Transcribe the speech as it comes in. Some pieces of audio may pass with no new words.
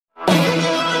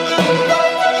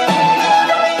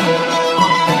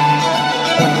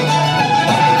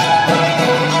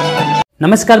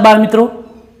नमस्कार बाल मित्रों,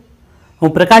 हूँ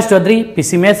Prakash Chaudhary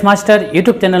PC maths master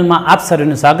YouTube channel में आप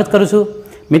सर्वेનું स्वागत करूँ छूं।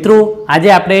 मित्रों, आज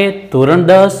आपणे धोरण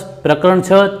 10 प्रकरण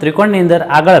 6 त्रिकोण अंदर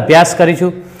आगळ अभ्यास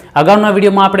करीशुं। अगाउना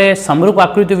विडियो में आपणे समरूप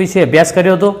आकृति विषे अभ्यास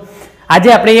कर्यो हतो। आज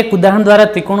आपणे एक उदाहरण द्वारा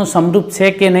त्रिकोणों समरूप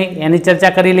है कि नहीं एनी चर्चा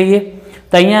करी लईए।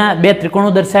 तो अहींया बे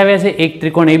त्रिकोणों दर्शाव्या छे, एक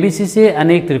त्रिकोण एबीसी है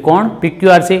और एक त्रिकोण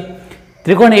पीक्यूआर है।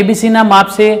 त्रिकोण एबीसी ना माप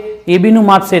से एबी नु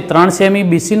माप से 3 सेमी,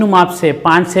 बीसी नु माप से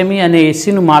 5 सेमी और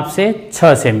एसी नु माप से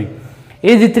 6 सेमी।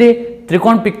 ए ज रीते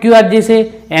त्रिकोण पीक्यूआर जे छे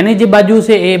एनी जे बाजू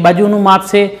से ए बाजू नु माप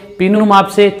से पी नु माप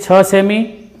से 6 सेमी,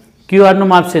 क्यूआर नु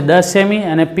माप से 10 सेमी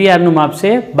और पीआर नु माप से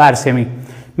 12 सेमी।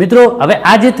 मित्रों, हवे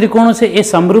आ जे त्रिकोणों से ए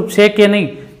समरूप है कि नहीं,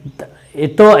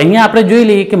 तो अहींया आपणे जोई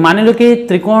लईए कि मानी लो कि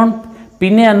त्रिकोण पी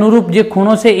ने अनुरूप जे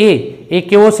खूणो छे ए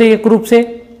केवो छे, एकरूप छे।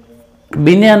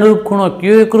 बी ने अनुरूप खूणो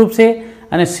क्यू एकरूप छे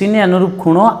અને સી ને અનુરૂપ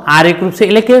ખૂણો આર એકરૂપ છે,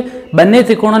 એટલે કે બંને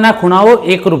ત્રિકોણોના ખૂણાઓ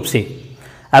એકરૂપ છે।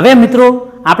 હવે મિત્રો,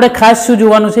 આપણે ખાસ શું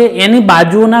જોવાનું છે, એની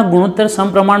બાજુઓના ગુણોત્તર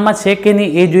સમપ્રમાણમાં છે કે નહીં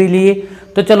એ જોઈ લઈએ।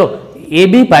 તો ચલો,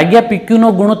 એબી ભાગ્યા પીક્યુ નો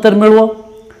ગુણોત્તર મેળવો।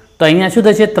 તો અહીંયા શું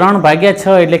થશે,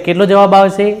 3/6 એટલે કેટલો જવાબ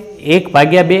આવશે,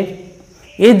 1/2।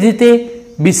 એ જ રીતે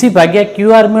બીસી ભાગ્યા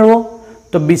ક્યુઆર મેળવો।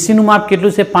 તો બીસી નું માપ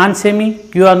કેટલું છે, 5 સેમી,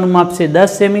 ક્યુઆર નું માપ છે 10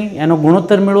 સેમી, એનો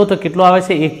ગુણોત્તર મેળવો તો કેટલો આવે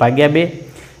છે, 1/2।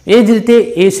 એ જ રીતે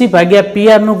એસી ભાગ્યા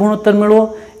પીઆરનું ગુણોત્તર મેળવો।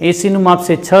 એસીનું માપ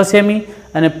છે 6 સેમી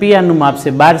અને પીઆરનું માપ છે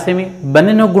 12 સેમી।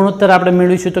 બંનેનો ગુણોત્તર આપણે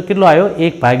મેળવીશું તો કેટલો આવ્યો,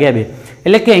 1/2।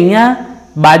 એટલે કે અહીંયા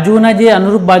બાજુના જે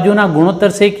અનુરૂપ બાજુના ગુણોત્તર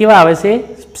છે એ કેવા આવે છે,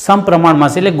 સમપ્રમાણમાં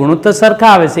છે। એટલે ગુણોત્તર સરખા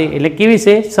આવે છે, એટલે કેવી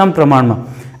છે, સમપ્રમાણમાં।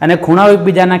 અને ખૂણાઓ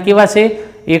એકબીજાના કેવા છે,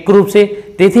 એકરૂપ છે।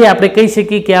 તેથી આપણે કહી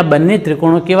શકીએ કે આ બંને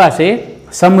ત્રિકોણો કેવા છે,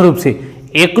 સમરૂપ છે।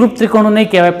 એકરૂપ ત્રિકોણો નહીં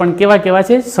કહેવાય, પણ કેવા કેવા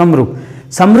છે, સમરૂપ।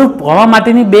 समरूप होवा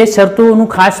माटेनी बे शर्तों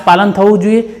खास पालन थवुं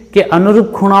जोईए कि अनुरूप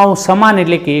खूणाओ समान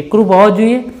एटले कि एकरूप होवा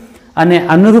जोईए अने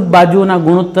अनुरूप बाजुओना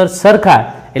गुणोत्तर सरखा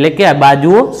एटले कि आ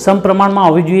बाजुओ समप्रमाणमां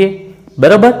होवी जोईए।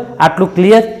 बराबर, आटलुं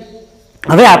क्लियर।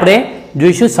 हवे आपणे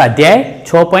जोईशुं स्वाध्याय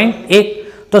 6.1।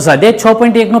 तो स्वाध्याय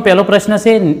 6.1 नो पहलो प्रश्न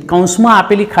छे, कौंसमां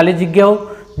आपेली खाली जग्याओ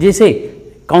जे छे,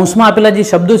 कौंसमां आपेला जे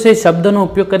शब्दों छे शब्दोनो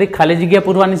उपयोग करी खाली जग्या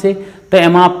पूरवानी छे। तो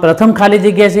एमां प्रथम खाली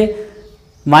जग्या छे,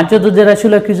 वांचो तो जरा शुं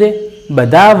लख्युं छे,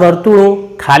 बधा वर्तुळो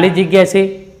खाली जग्या है।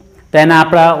 तो एना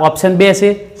आपड़ा ऑप्शन 2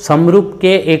 है, समरूप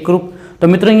के एकरूप। तो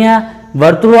मित्रों, अहींया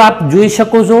वर्तुळो आप जोई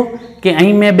शको छो कि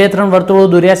अहीं मैं 2-3 वर्तुळो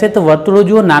दोर्या है। तो वर्तुळो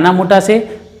जुओ नाना मोटा है,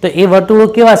 तो ए वर्तुळो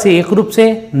केवा छे, एकरूप छे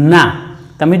ना।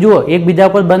 तमे जुओ एकबीजा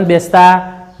पर बंध बेसता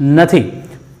नथी,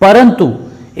 परंतु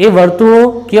ए वर्तुळो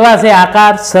केवा छे,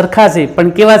 आकार सरखा छे पण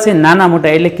केवा छे, नाना मोटा,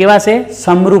 एटले केवा छे,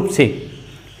 समरूप छे।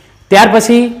 त्यार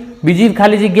पछी बीजी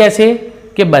खाली जग्या छे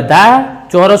कि बधा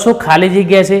चौरसों खाली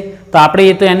जग्या है। तो आपणे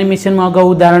ये तो एनिमेशन में अगाऊ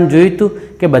उदाहरण जोयुं हतुं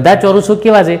कि बधा चौरसों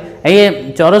केवा छे,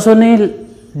 अहीं चौरसोनी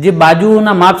जे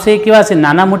बाजुओना माप छे केवा छे,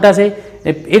 नाना मोटा छे।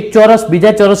 एक चौरस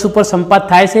बीजा चौरस पर संपात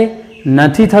थाय छे,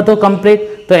 नथी थतो कम्प्लीट।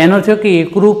 तो एनो थयो कि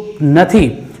एकरूप नथी।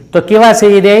 तो केवा छे,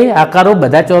 ए आकारो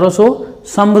बधा चौरसों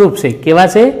समरूप छे, केवा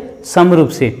छे, समरूप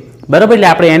छे। बराबर, એટલે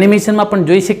આપણે એનિમેશન માં પણ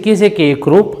જોઈ શકીએ છીએ કે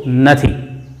એકરૂપ નથી।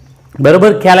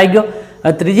 બરાબર, ખ્યાલ આવી ગયો।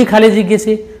 ત્રીજી ખાલી જગ્યા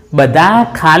છે, બધા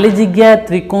ખાલી જગ્યા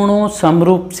ત્રિકોણો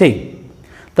સમરૂપ છે।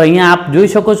 તો અહીંયા આપ જોઈ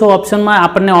શકો છો ઓપ્શનમાં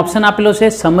આપણને ઓપ્શન આપેલો છે,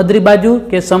 સમદ્રી બાજુ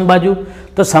કે સમબાજુ।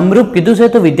 તો સમરૂપ કીધું છે,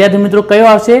 તો વિદ્યાર્થી મિત્રો કયો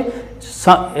આવશે,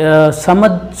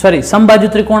 સમબાજુ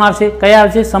ત્રિકોણ આવશે। કયા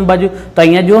આવશે, સમબાજુ। તો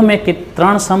અહીંયા જુઓ મેં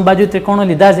 3 સમબાજુ ત્રિકોણો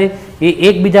લીધા છે, એ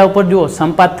એકબીજા ઉપર જુઓ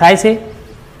સંપાત થાય છે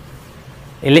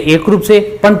એટલે એકરૂપ છે।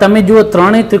 પણ તમે જુઓ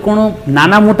ત્રણેય ત્રિકોણો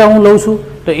નાના મોટા હું લઉં છું,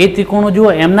 तो ये त्रिकोणों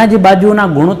जुओ एमना जे बाजुओना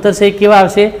गुणोत्तर छे केवा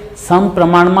आवशे,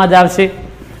 समप्रमाणमां ज आवशे।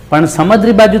 पण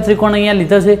समद्री बाजू त्रिकोण अहींया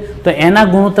लीधो छे, तो एना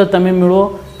गुणोत्तर तमे मेळवो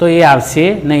तो ये आवशे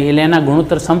नहीं, एटले एना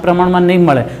गुणोत्तर समप्रमाणमां नहीं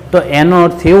मळे। तो एनो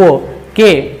अर्थ एवो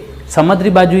के समद्री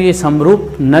बाजू ये समरूप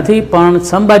नथी, पण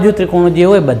समबाजू त्रिकोणो जे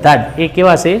होय बधा ज ए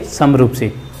केवा छे, समरूप छे।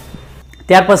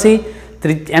 त्यार पछी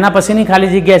एना पछीनी खाली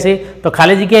जग्या छे। तो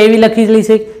खाली जग्या एवी लखेली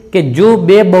छे कि जो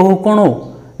बे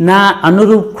बहुकोणोना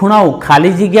अनुरूप खूणाओ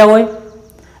खाली जग्या होय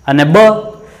અને બ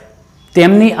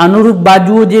તેમની अनुरूप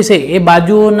बाजुओ जे छे ए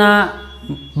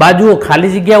बाजुओ खाली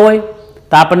जग्या होय।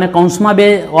 तो आपने कौंसमां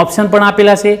 2 ऑप्शन पण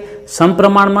आपेला छे,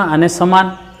 समप्रमाणमां अने समान।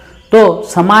 तो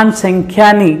समान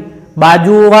संख्यानी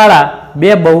बाजुओवाळा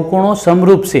 2 बहुकोणो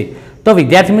समरूप छे। तो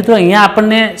विद्यार्थी मित्रों, अहींया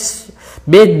आपणे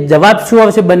 2 जवाब शुं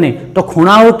आवशे, बने। तो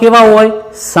खूणाओ केवा होय,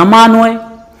 समान होय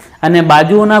अने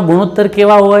बाजुओना गुणोत्तर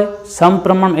केवा होय,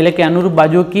 समप्रमाण, एटले के अनुरूप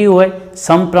बाजुओ केवी होय,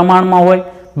 समप्रमाणमां होय।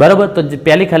 बराबर, तो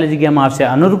पहली खाली जग्या में आवशे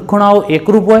अनुरूप खूणाओ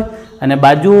एकरूप होय अने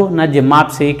बाजुओना जे माप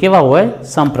छे ए केवा होय,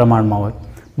 समप्रमाणमां होय।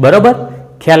 बराबर,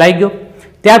 ख्याल आई गयो।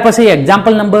 त्यार पछी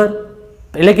एक्जाम्पल नंबर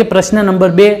એટલે કે પ્રશ્ન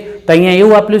નંબર 2 તો અહીંયા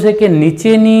એવું આપ્યું છે કે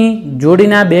નીચેની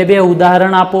જોડીના બે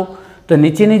ઉદાહરણ આપો. તો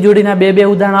નીચેની જોડીના બે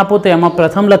ઉદાહરણ આપો તો એમાં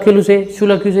પ્રથમ લખેલું છે, શું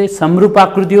લખ્યું છે? સમરૂપ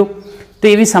આકૃતિઓ. તો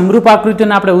એવી સમરૂપ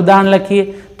આકૃતિઓને આપણે ઉદાહરણ લખીએ.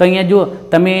 તો અહીંયા જો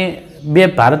તમે બે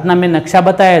ભારતના મેં નકશા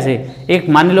બતાવ્યા છે. એક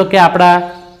માની લો કે આપણા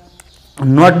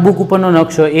નોટબુક ઉપરનો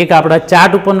નકશો, એક આપણા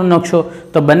ચાર્ટ ઉપરનો નકશો.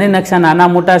 તો બંને નકશા નાના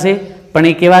મોટા છે પણ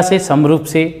એ કેવા છે? સમરૂપ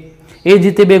છે. એ જ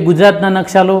રીતે બે ગુજરાતના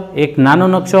નકશા લો, એક નાનો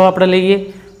નકશો આપણે લઈએ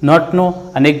નોટનો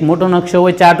અને એક મોટો નકશો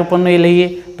હોય ચાર્ટ ઉપરનો એ લઈએ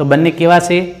તો બંને કેવા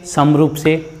છે? સમરૂપ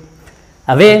છે.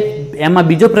 હવે એમાં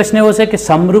બીજો પ્રશ્ન એવો છે કે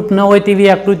સમરૂપ ન હોય તેવી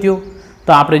આકૃતિઓ.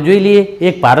 તો આપણે જોઈ લઈએ,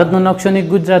 એક ભારતનો નકશો અને એક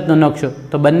ગુજરાતનો નકશો.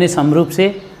 તો બંને સમરૂપ છે?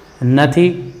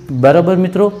 નથી. બરાબર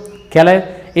મિત્રો, ખ્યાલ આવ્યો?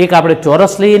 એક આપણે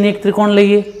ચોરસ લઈએ ને એક ત્રિકોણ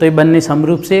લઈએ તો એ બંને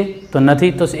સમરૂપ છે? તો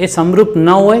નથી. તો એ સમરૂપ ન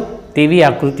હોય તેવી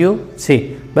આકૃતિઓ છે.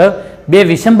 બરાબર. બે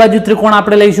વિષમ બાજુ ત્રિકોણ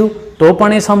આપણે લઈશું તો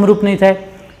પણ એ સમરૂપ નહીં થાય.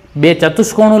 બે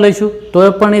ચતુષ્કોણો લઈશું તો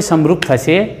પણ એ સમરૂપ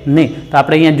થશે નહીં. તો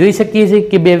આપણે અહીંયા જોઈ શકીએ છીએ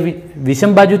કે બે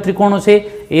વિષમ બાજુ ત્રિકોણો છે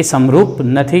એ સમરૂપ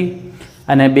નથી.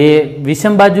 અને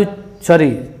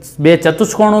બે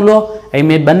ચતુષ્કોણો લો, અહીં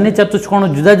મેં બંને ચતુષ્કોણો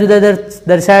જુદા જુદા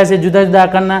દર્શાવ્યા છે, જુદા જુદા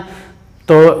આકારના.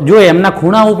 તો જો એમના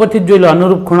ખૂણા ઉપરથી જ જોઈ લો,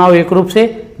 અનુરૂપ ખૂણાઓ એકરૂપ છે?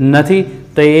 નથી.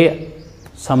 તો એ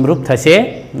સમરૂપ થશે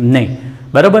નહીં.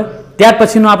 બરાબર. ત્યાર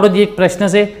પછીનો આપણો જે એક પ્રશ્ન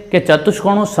છે કે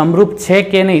ચતુષ્કોણો સમરૂપ છે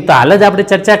કે નહીં. તો હાલ જ આપણે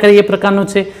ચર્ચા કરી એ પ્રકારનું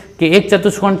છે કે એક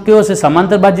ચતુષ્કોણ કયો છે?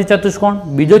 સમાંતર બાજુ ચતુષ્કોણ.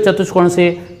 બીજો ચતુષ્કોણ છે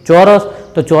ચોરસ.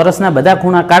 તો ચોરસના બધા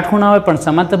ખૂણા કાટખૂણા હોય પણ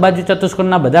સમાંતર બાજુ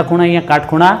ચતુષ્કોણના બધા ખૂણા અહીંયા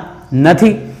કાટખૂણા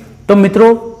નથી. તો મિત્રો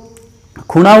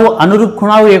ખૂણાઓ, અનુરૂપ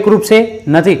ખૂણાઓ એકરૂપ છે?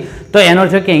 નથી. તો એનો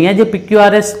અર્થ કે અહીંયા જે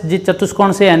PQRS જે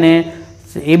ચતુષ્કોણ છે અને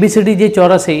ABCD જે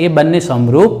ચોરસ છે એ બંને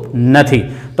સમરૂપ નથી.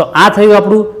 તો આ થયું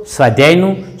આપણું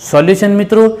સ્વાધ્યાયનું સોલ્યુશન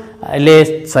મિત્રો. એટલે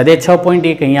સ્વાધ્યાય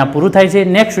 6.1 અહીંયા પૂરું થાય છે.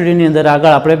 નેક્સ્ટ વિડીયોની અંદર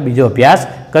આગળ આપણે બીજો અભ્યાસ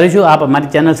કરીશું. આપ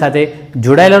અમારી ચેનલ સાથે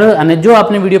જોડાયેલા રહો અને જો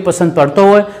આપને વિડીયો પસંદ પડતો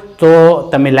હોય તો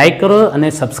તમે લાઇક કરો અને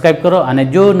સબસ્ક્રાઈબ કરો. અને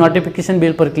જો નોટિફિકેશન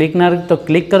બેલ પર ક્લિક ના તો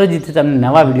ક્લિક કરો, જેથી તમને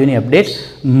નવા વિડીયોની અપડેટ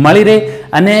મળી રહે.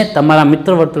 અને તમારા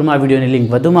મિત્ર વર્તુળમાં આ વિડીયોની લિંક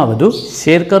વધુમાં વધુ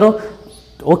શેર કરો.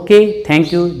 Okay,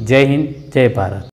 thank you. જય હિન્દ, જય ભારત.